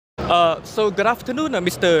So good afternoon,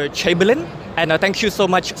 Mr. Chamberlin, and thank you so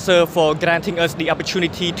much, sir, for granting us the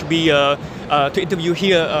opportunity to be to interview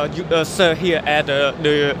here, sir, here at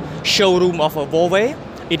the showroom of Huawei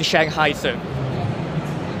in Shanghai, sir.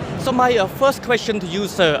 So my first question to you,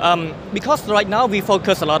 sir, because right now we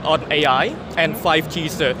focus a lot on AI and 5G,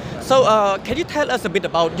 sir. So can you tell us a bit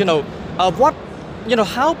about,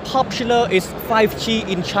 how popular is 5G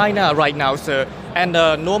in China right now, sir? And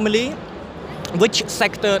normally, which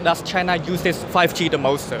sector does China uses 5G the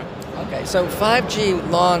most, sir? Okay, so 5G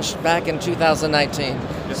launched back in 2019.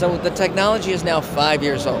 So the technology is now 5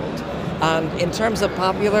 years old. In terms of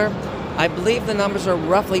popular, I believe the numbers are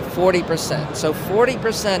roughly 40%. So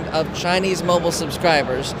 40% of Chinese mobile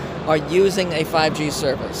subscribers are using a 5G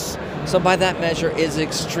service. So by that measure, is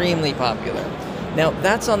extremely popular. Now,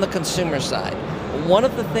 that's on the consumer side. One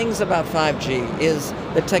of the things about 5G is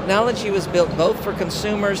the technology was built both for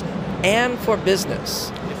consumers and for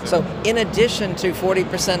business. So in addition to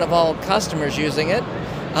 40% of all customers using it,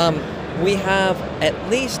 we have at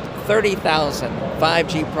least 30,000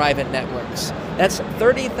 5G private networks. That's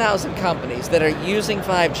 30,000 companies that are using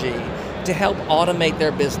 5G to help automate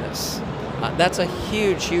their business. That's a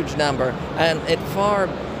huge, huge number, and it's far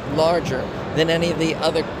larger than any of the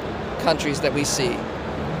other countries that we see.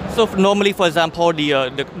 So normally, for example,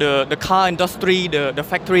 the car industry, the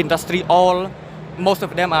factory industry, most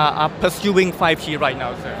of them are pursuing 5G right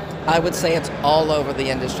now, sir. I would say it's all over the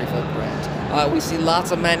industry footprint. We see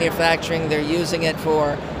lots of manufacturing. They're using it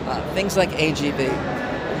for things like AGV.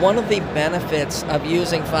 One of the benefits of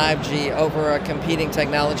using 5G over a competing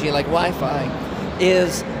technology like Wi-Fi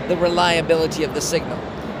is the reliability of the signal.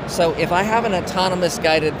 So if I have an autonomous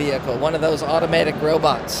guided vehicle, one of those automatic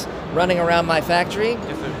robots running around my factory,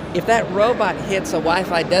 if that robot hits a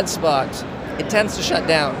Wi-Fi dead spot, it tends to shut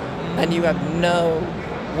down, and you have no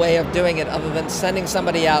way of doing it other than sending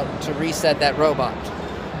somebody out to reset that robot.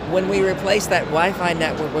 When we replace that Wi-Fi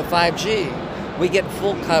network with 5G, we get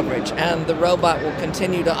full coverage, and the robot will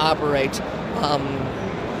continue to operate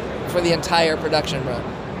for the entire production run.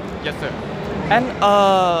 Yes, sir.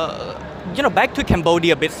 And back to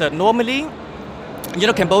Cambodia a bit, sir. Normally,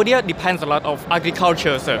 Cambodia depends a lot of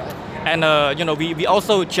agriculture, sir. Right. And we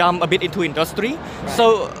also jump a bit into industry. Right.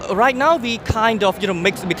 So right now we kind of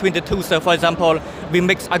mix between the two. So for example, we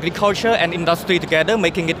mix agriculture and industry together,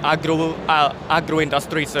 making it agro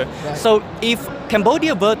industry. Sir. Right. So if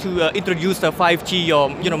Cambodia were to introduce 5G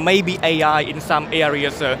or maybe AI in some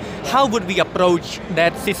areas, how would we approach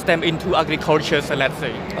that system into agriculture? So let's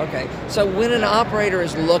say. Okay. So when an operator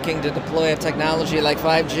is looking to deploy a technology like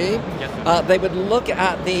 5G, yes, they would look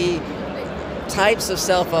at the types of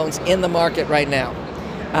cell phones in the market right now.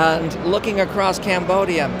 And looking across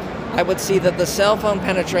Cambodia, I would see that the cell phone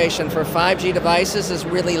penetration for 5G devices is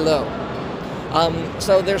really low.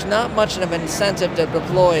 So there's not much of an incentive to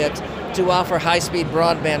deploy it to offer high-speed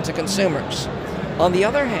broadband to consumers. On the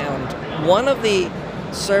other hand, one of the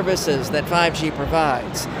services that 5G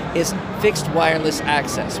provides is fixed wireless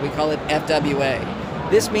access. We call it FWA.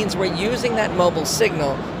 This means we're using that mobile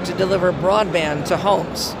signal to deliver broadband to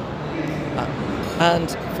homes.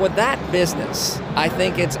 And for that business, I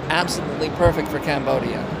think it's absolutely perfect for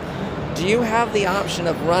Cambodia. Do you have the option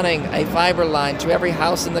of running a fiber line to every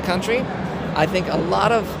house in the country? I think a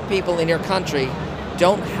lot of people in your country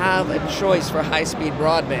don't have a choice for high-speed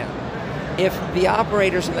broadband. If the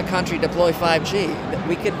operators in the country deploy 5G,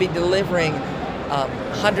 we could be delivering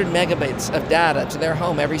 100 megabits of data to their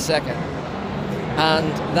home every second.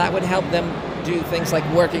 And that would help them do things like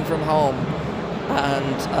working from home,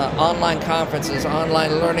 and online conferences,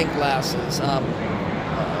 online learning classes,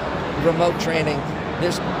 remote training.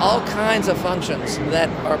 There's all kinds of functions that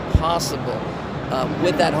are possible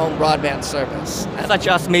with that home broadband service. Such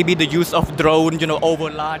as maybe the use of drone,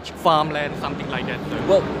 over large farmland, something like that.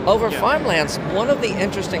 Well, over farmlands, one of the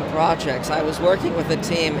interesting projects, I was working with a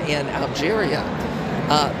team in Algeria.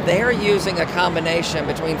 They're using a combination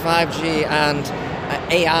between 5G and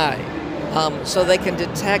AI, so they can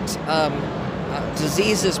detect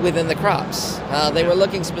diseases within the crops. They were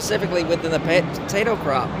looking specifically within the potato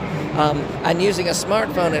crop and using a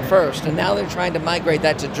smartphone at first, and now they're trying to migrate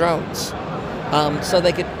that to drones. So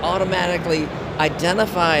they could automatically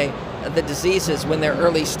identify the diseases when they're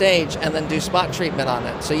early stage and then do spot treatment on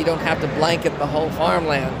it, so you don't have to blanket the whole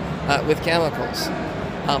farmland with chemicals.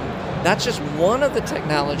 That's just one of the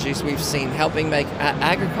technologies we've seen helping make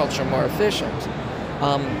agriculture more efficient.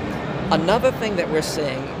 Another thing that we're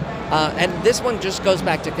seeing, and this one just goes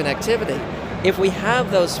back to connectivity. If we have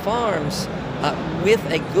those farms with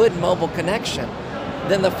a good mobile connection,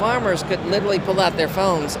 then the farmers could literally pull out their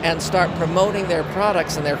phones and start promoting their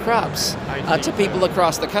products and their crops to people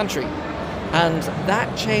across the country. And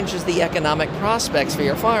that changes the economic prospects for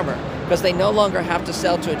your farmer, because they no longer have to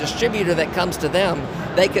sell to a distributor that comes to them.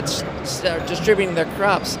 They could start distributing their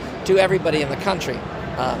crops to everybody in the country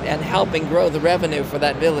and helping grow the revenue for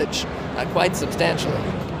that village quite substantially.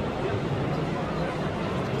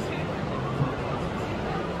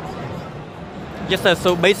 Yes, sir.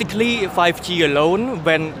 So basically, 5G alone,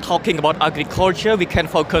 when talking about agriculture, we can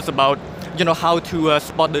focus about how to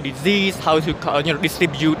spot the disease, how to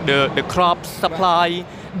distribute the crops supply,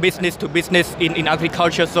 business to business in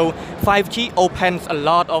agriculture. So 5G opens a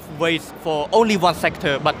lot of ways for only one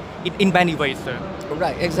sector, but in many ways, sir.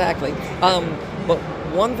 Right, exactly. But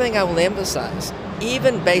one thing I will emphasize,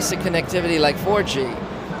 even basic connectivity like 4G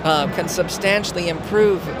can substantially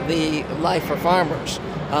improve the life for farmers.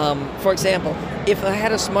 For example, if I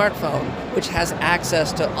had a smartphone which has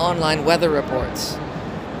access to online weather reports,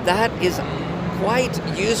 that is quite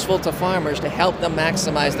useful to farmers to help them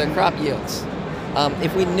maximize their crop yields.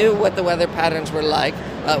 If we knew what the weather patterns were like,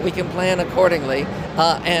 we can plan accordingly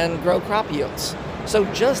and grow crop yields. So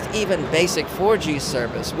just even basic 4G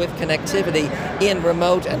service with connectivity in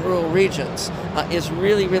remote and rural regions is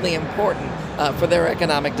really, really important for their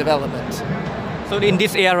economic development. So in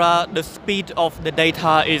this era, the speed of the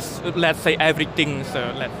data is, let's say, everything,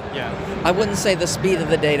 sir. I wouldn't say the speed of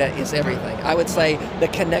the data is everything. I would say the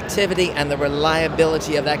connectivity and the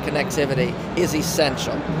reliability of that connectivity is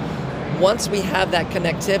essential. Once we have that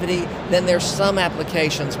connectivity, then there's some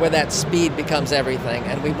applications where that speed becomes everything,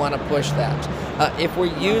 and we want to push that. If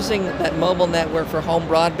we're using that mobile network for home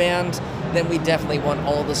broadband, then we definitely want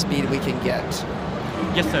all the speed we can get.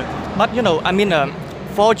 Yes, sir. But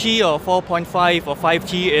 4G or 4.5 or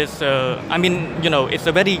 5G is, it's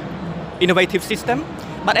a very innovative system.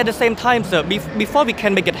 But at the same time, sir, before we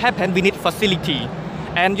can make it happen, we need facility.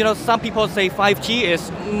 And some people say 5G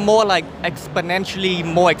is more like exponentially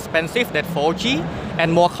more expensive than 4G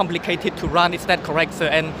and more complicated to run. Is that correct, sir?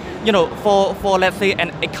 And for let's say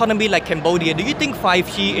an economy like Cambodia, do you think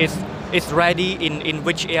 5G is ready in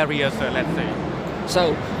which areas, sir, let's say?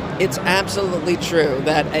 So it's absolutely true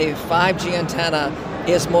that a 5G antenna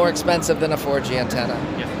is more expensive than a 4G antenna.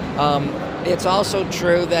 Yes. It's also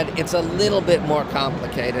true that it's a little bit more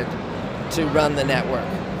complicated to run the network.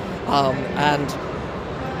 And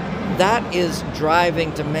that is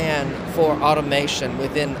driving demand for automation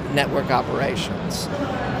within network operations.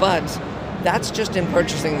 But that's just in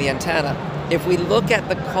purchasing the antenna. If we look at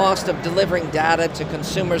the cost of delivering data to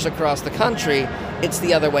consumers across the country, it's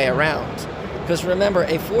the other way around. Because remember,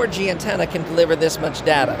 a 4G antenna can deliver this much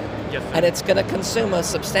data, yes, and it's going to consume a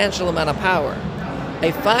substantial amount of power.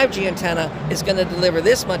 A 5G antenna is going to deliver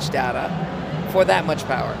this much data for that much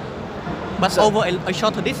power. But so, over a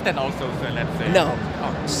shorter distance also, sir, let's say? No,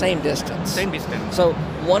 same distance. Same distance. So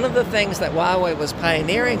one of the things that Huawei was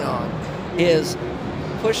pioneering on is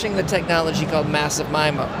pushing the technology called massive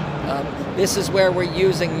MIMO. This is where we're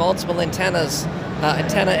using multiple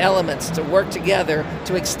antenna elements to work together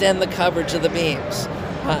to extend the coverage of the beams.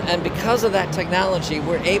 And because of that technology,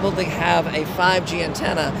 we're able to have a 5G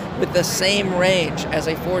antenna with the same range as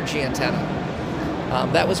a 4G antenna.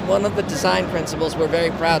 That was one of the design principles we're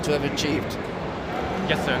very proud to have achieved.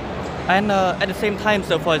 Yes, sir. And at the same time,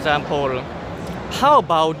 sir, for example, how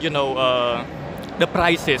about the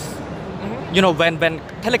prices? Mm-hmm. When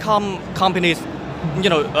telecom companies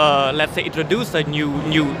let's say introduce a new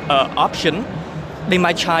option, they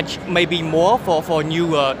might charge maybe more for new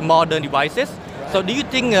modern devices. Right. So do you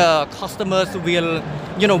think customers will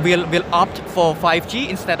opt for 5G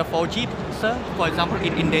instead of 4G, sir? For example,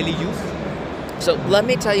 in daily use. So let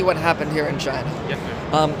me tell you what happened here in China. Yes,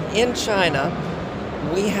 sir. In China,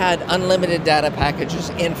 we had unlimited data packages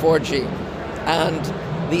in 4G, and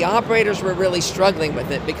the operators were really struggling with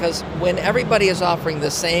it because when everybody is offering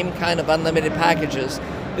the same kind of unlimited packages,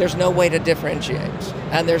 there's no way to differentiate,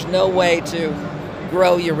 and there's no way to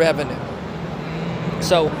grow your revenue.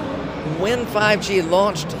 So when 5G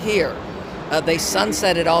launched here, they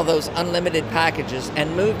sunsetted all those unlimited packages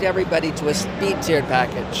and moved everybody to a speed-tiered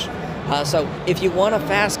package. So if you want a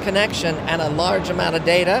fast connection and a large amount of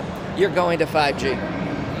data, you're going to 5G.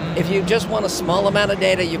 If you just want a small amount of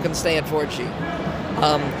data, you can stay at 4G.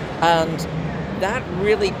 And that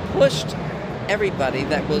really pushed everybody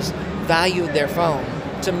that valued their phone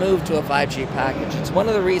to move to a 5G package. It's one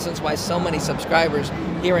of the reasons why so many subscribers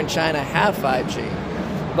here in China have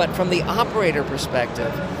 5G. But from the operator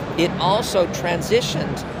perspective, it also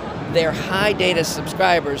transitioned their high data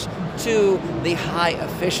subscribers to the high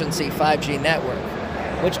efficiency 5G network,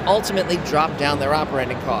 which ultimately dropped down their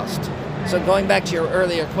operating cost. So going back to your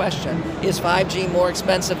earlier question, is 5G more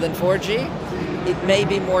expensive than 4G? It may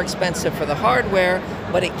be more expensive for the hardware,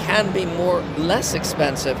 but it can be less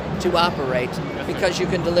expensive to operate because you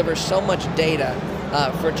can deliver so much data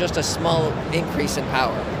for just a small increase in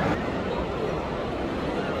power.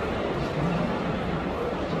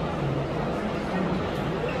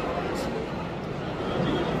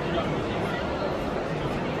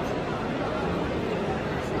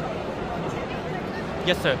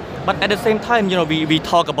 Yes, sir. But at the same time, we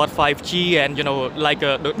talk about 5G and, like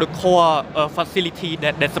the core facility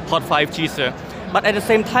that support 5G, sir. But at the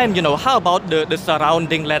same time, how about the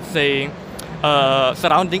surrounding, let's say,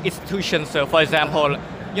 surrounding institutions, sir? For example,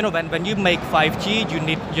 when you make 5G, you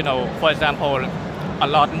need, for example, a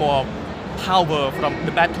lot more power from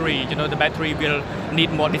the battery. The battery will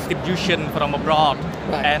need more distribution from abroad.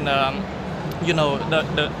 Right. And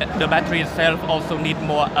the battery itself also need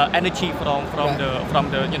more energy from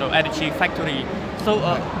the energy factory. So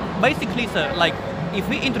basically, sir, like if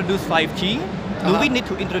we introduce 5G, do we need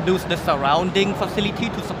to introduce the surrounding facility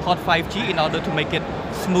to support 5G in order to make it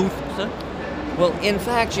smooth, sir? Well, in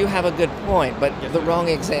fact, you have a good point, but the wrong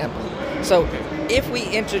example. So if we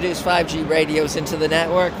introduce 5G radios into the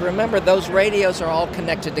network, remember those radios are all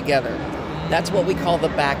connected together. That's what we call the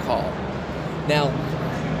backhaul. Now,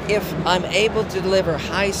 if I'm able to deliver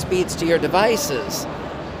high speeds to your devices,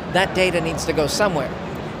 that data needs to go somewhere.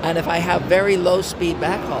 And if I have very low speed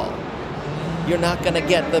backhaul, you're not going to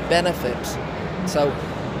get the benefit. So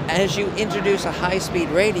as you introduce a high speed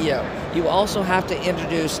radio, you also have to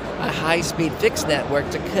introduce a high speed fixed network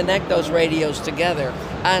to connect those radios together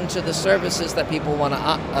and to the services that people want to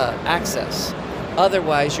access.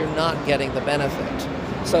 Otherwise, you're not getting the benefit.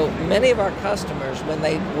 So many of our customers, when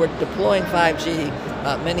they were deploying 5G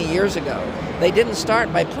many years ago, they didn't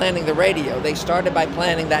start by planning the radio. They started by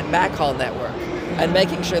planning that backhaul network and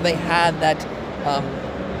making sure they had that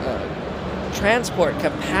transport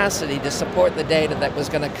capacity to support the data that was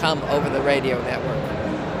going to come over the radio network.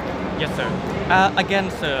 Yes, sir.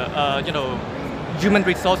 Again, sir, human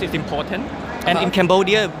resource is important. And in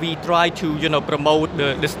Cambodia, we try to, promote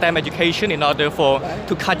the STEM education in order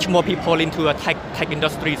to catch more people into a tech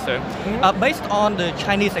industry, sir. Based on the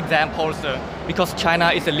Chinese examples, sir, because China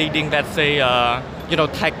is a leading, let's say,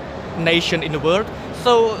 tech nation in the world.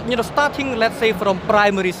 So, starting, let's say, from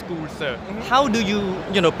primary school, sir, how do you,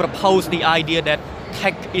 propose the idea that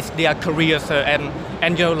tech is their career, sir,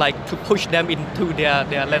 and like to push them into their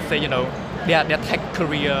let's say, their tech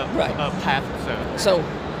career path, sir? So,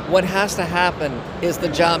 what has to happen is the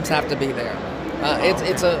jobs have to be there.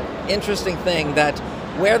 It's an interesting thing that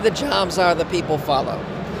where the jobs are, the people follow.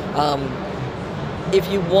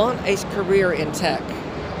 If you want a career in tech,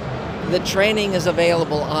 the training is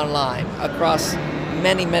available online across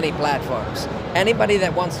many, many platforms. Anybody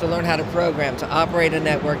that wants to learn how to program, to operate a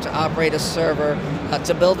network, to operate a server,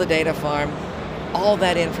 to build a data farm, all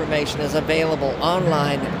that information is available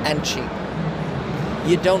online and cheap.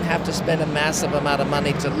 You don't have to spend a massive amount of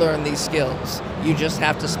money to learn these skills. You just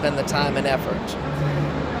have to spend the time and effort.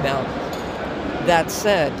 Now, that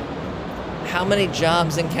said, how many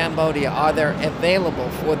jobs in Cambodia are there available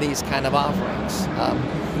for these kind of offerings?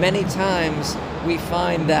 Many times we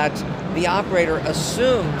find that the operator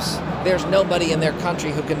assumes there's nobody in their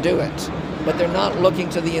country who can do it, but they're not looking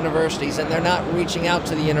to the universities and they're not reaching out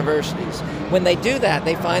to the universities. When they do that,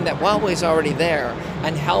 they find that Huawei's already there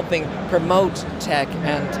and helping promote tech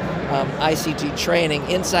and ICT training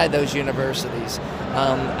inside those universities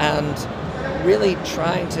and really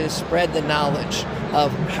trying to spread the knowledge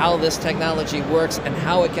of how this technology works and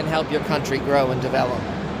how it can help your country grow and develop.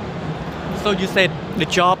 So you said the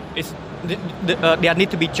job is, there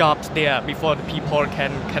need to be jobs there before the people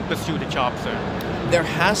can pursue the jobs, sir. There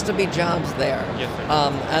has to be jobs there. Yes, sir.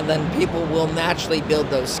 And then people will naturally build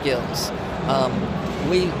those skills.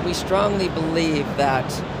 We strongly believe that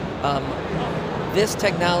this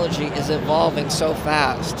technology is evolving so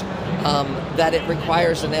fast that it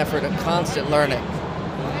requires an effort of constant learning.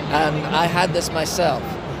 And I had this myself.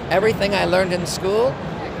 Everything I learned in school,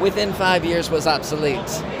 within 5 years was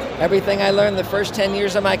obsolete. Everything I learned the first 10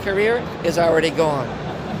 years of my career is already gone.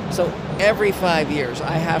 So every 5 years,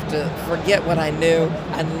 I have to forget what I knew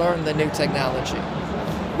and learn the new technology,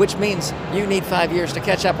 which means you need 5 years to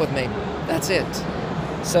catch up with me. That's it.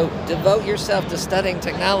 So devote yourself to studying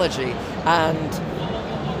technology,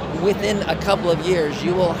 and within a couple of years,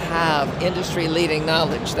 you will have industry-leading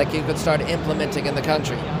knowledge that you can start implementing in the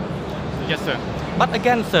country. Yes, sir. But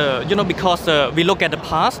again, sir, because we look at the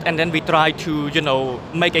past and then we try to,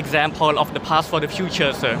 make example of the past for the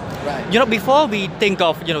future, sir. Right. Before we think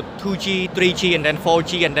of, 2G, 3G, and then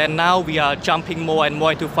 4G, and then now we are jumping more and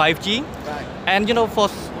more into 5G. Right. And,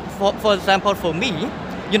 for example, for me,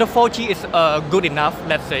 4G is good enough,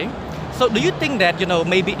 let's say. So do you think that,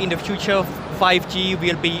 maybe in the future, 5G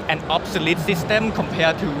will be an obsolete system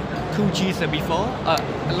compared to 2G before?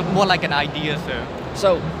 More like an idea, sir.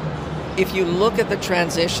 So, if you look at the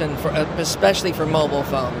transition, especially for mobile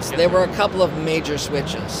phones, there were a couple of major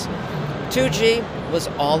switches. 2G was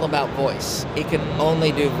all about voice. It could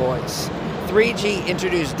only do voice. 3G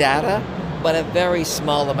introduced data, but a very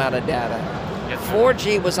small amount of data.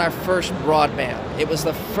 4G was our first broadband. It was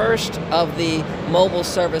the first of the mobile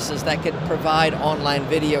services that could provide online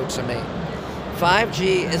video to me.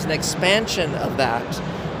 5G is an expansion of that,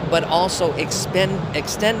 but also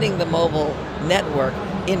extending the mobile network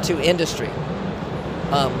into industry.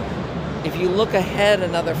 If you look ahead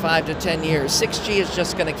another 5 to 10 years, 6G is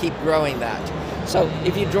just going to keep growing that. So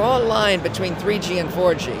if you draw a line between 3G and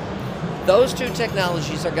 4G, those two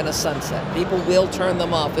technologies are going to sunset. People will turn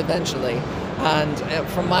them off eventually. And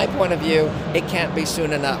from my point of view, it can't be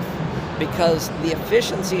soon enough, because the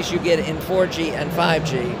efficiencies you get in 4G and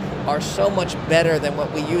 5G are so much better than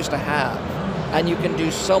what we used to have. And you can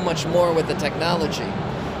do so much more with the technology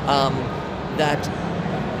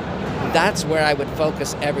that's where I would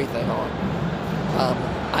focus everything on.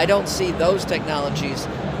 I don't see those technologies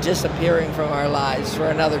disappearing from our lives for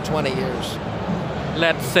another 20 years.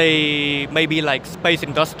 Let's say maybe like space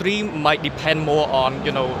industry might depend more on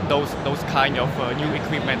those kind of new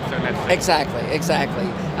equipment. So let's say.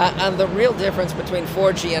 Exactly. And the real difference between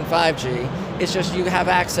 4G and 5G is just you have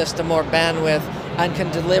access to more bandwidth and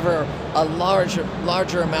can deliver a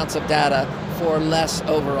larger amounts of data for less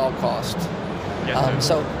overall cost. Yes,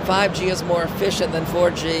 so 5G is more efficient than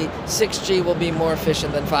 4G. 6G will be more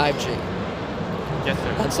efficient than 5G. Yes,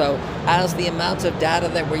 sir. And so as the amount of data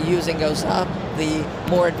that we're using goes up, the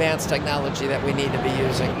more advanced technology that we need to be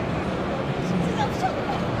using.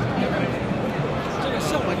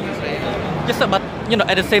 Yes, sir, but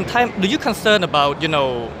at the same time, do you concern about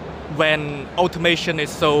when automation is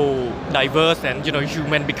so diverse and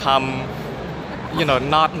human become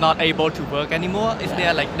not able to work anymore? Is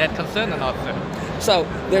there like that concern or not, sir? So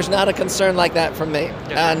there's not a concern like that from me.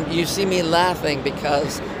 Yes. And you see me laughing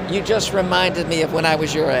because you just reminded me of when I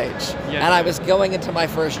was your age. Yes. And I was going into my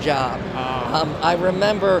first job. I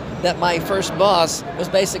remember that my first boss was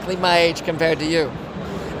basically my age compared to you.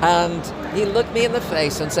 And he looked me in the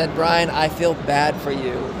face and said, "Brian, I feel bad for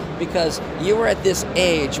you because you were at this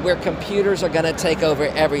age where computers are going to take over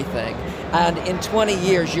everything. And in 20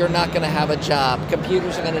 years, you're not going to have a job.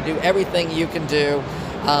 Computers are going to do everything you can do.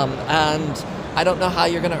 And I don't know how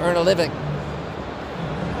you're going to earn a living."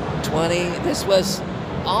 This was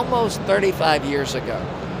almost 35 years ago.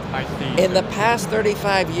 I see. In the past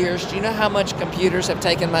 35 years, do you know how much computers have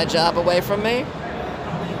taken my job away from me?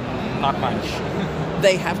 Not much.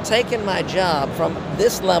 They have taken my job from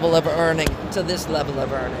this level of earning to this level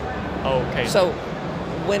of earning. Okay. So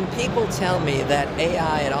when people tell me that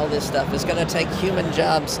AI and all this stuff is going to take human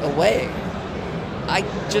jobs away, I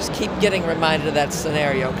just keep getting reminded of that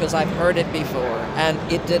scenario because I've heard it before, and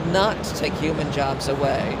it did not take human jobs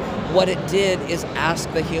away. What it did is ask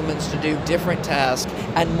the humans to do different tasks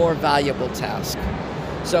and more valuable tasks.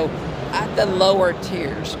 So at the lower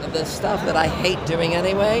tiers, the stuff that I hate doing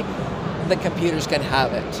anyway, the computers can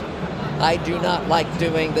have it. I do not like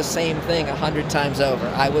doing the same thing 100 times over.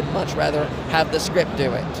 I would much rather have the script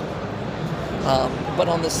do it. But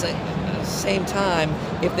on the same time,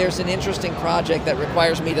 if there's an interesting project that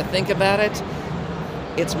requires me to think about it,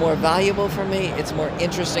 it's more valuable for me, it's more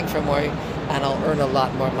interesting for me, and I'll earn a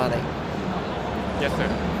lot more money. Yes, sir.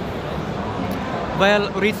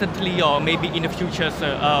 Well, recently or maybe in the future,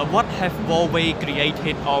 sir, what have Huawei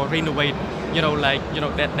created or renovated,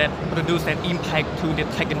 that produce an impact to the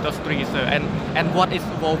tech industry, sir, and what is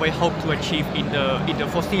Huawei hope to achieve in the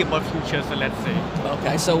foreseeable future, so let's say?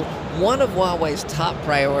 Okay, so one of Huawei's top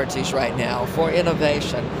priorities right now for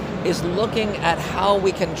innovation is looking at how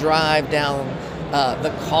we can drive down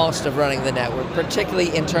the cost of running the network,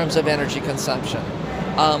 particularly in terms of energy consumption.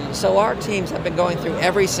 So our teams have been going through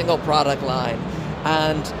every single product line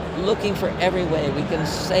and looking for every way we can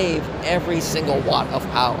save every single watt of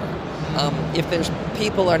power. If there's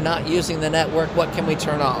people are not using the network, what can we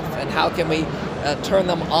turn off? And how can we turn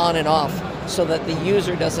them on and off so that the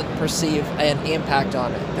user doesn't perceive an impact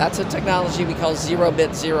on it? That's a technology we call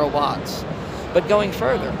 0-bit 0 watts. But going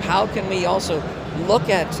further, how can we also look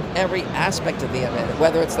at every aspect of the event,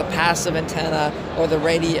 whether it's the passive antenna or the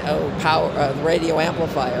radio power, the radio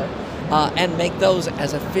amplifier, and make those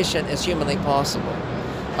as efficient as humanly possible.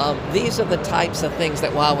 These are the types of things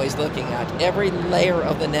that Huawei's looking at. Every layer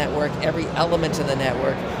of the network, every element in the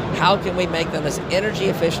network, how can we make them as energy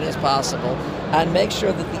efficient as possible and make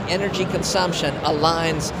sure that the energy consumption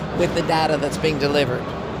aligns with the data that's being delivered.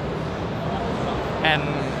 And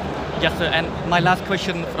yes, sir, and my last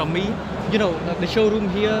question from me, you know, the showroom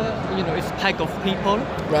here, you know, is packed of people,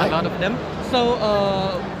 right. A lot of them. So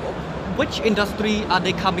which industry are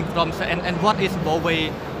they coming from, sir? And what is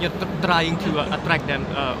Huawei, you know, trying to attract them?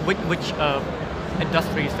 Which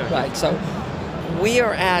industries, sir? Right, so we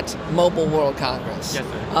are at Mobile World Congress. Yes,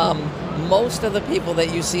 sir. Most of the people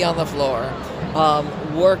that you see on the floor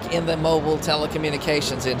work in the mobile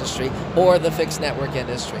telecommunications industry or the fixed network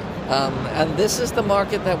industry. And this is the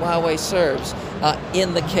market that Huawei serves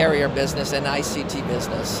in the carrier business and ICT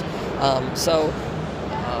business.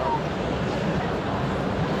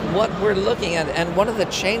 What we're looking at, and one of the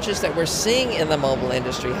changes that we're seeing in the mobile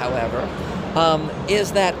industry, however,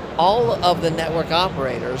 is that all of the network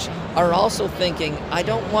operators are also thinking, I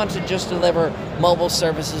don't want to just deliver mobile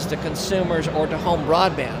services to consumers or to home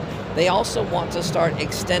broadband. They also want to start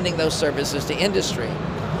extending those services to industry.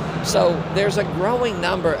 So there's a growing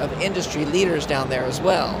number of industry leaders down there as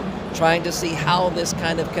well, trying to see how this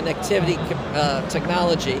kind of connectivity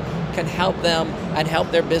technology can help them and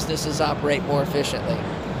help their businesses operate more efficiently.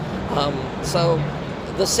 So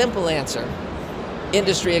the simple answer,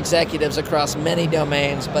 industry executives across many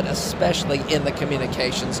domains, but especially in the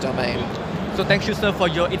communications domain. So thank you, sir, for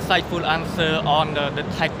your insightful answer on the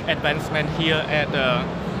tech advancement here at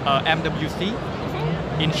MWC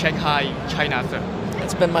in Shanghai, China, sir.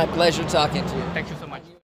 It's been my pleasure talking to you. Thank you so much.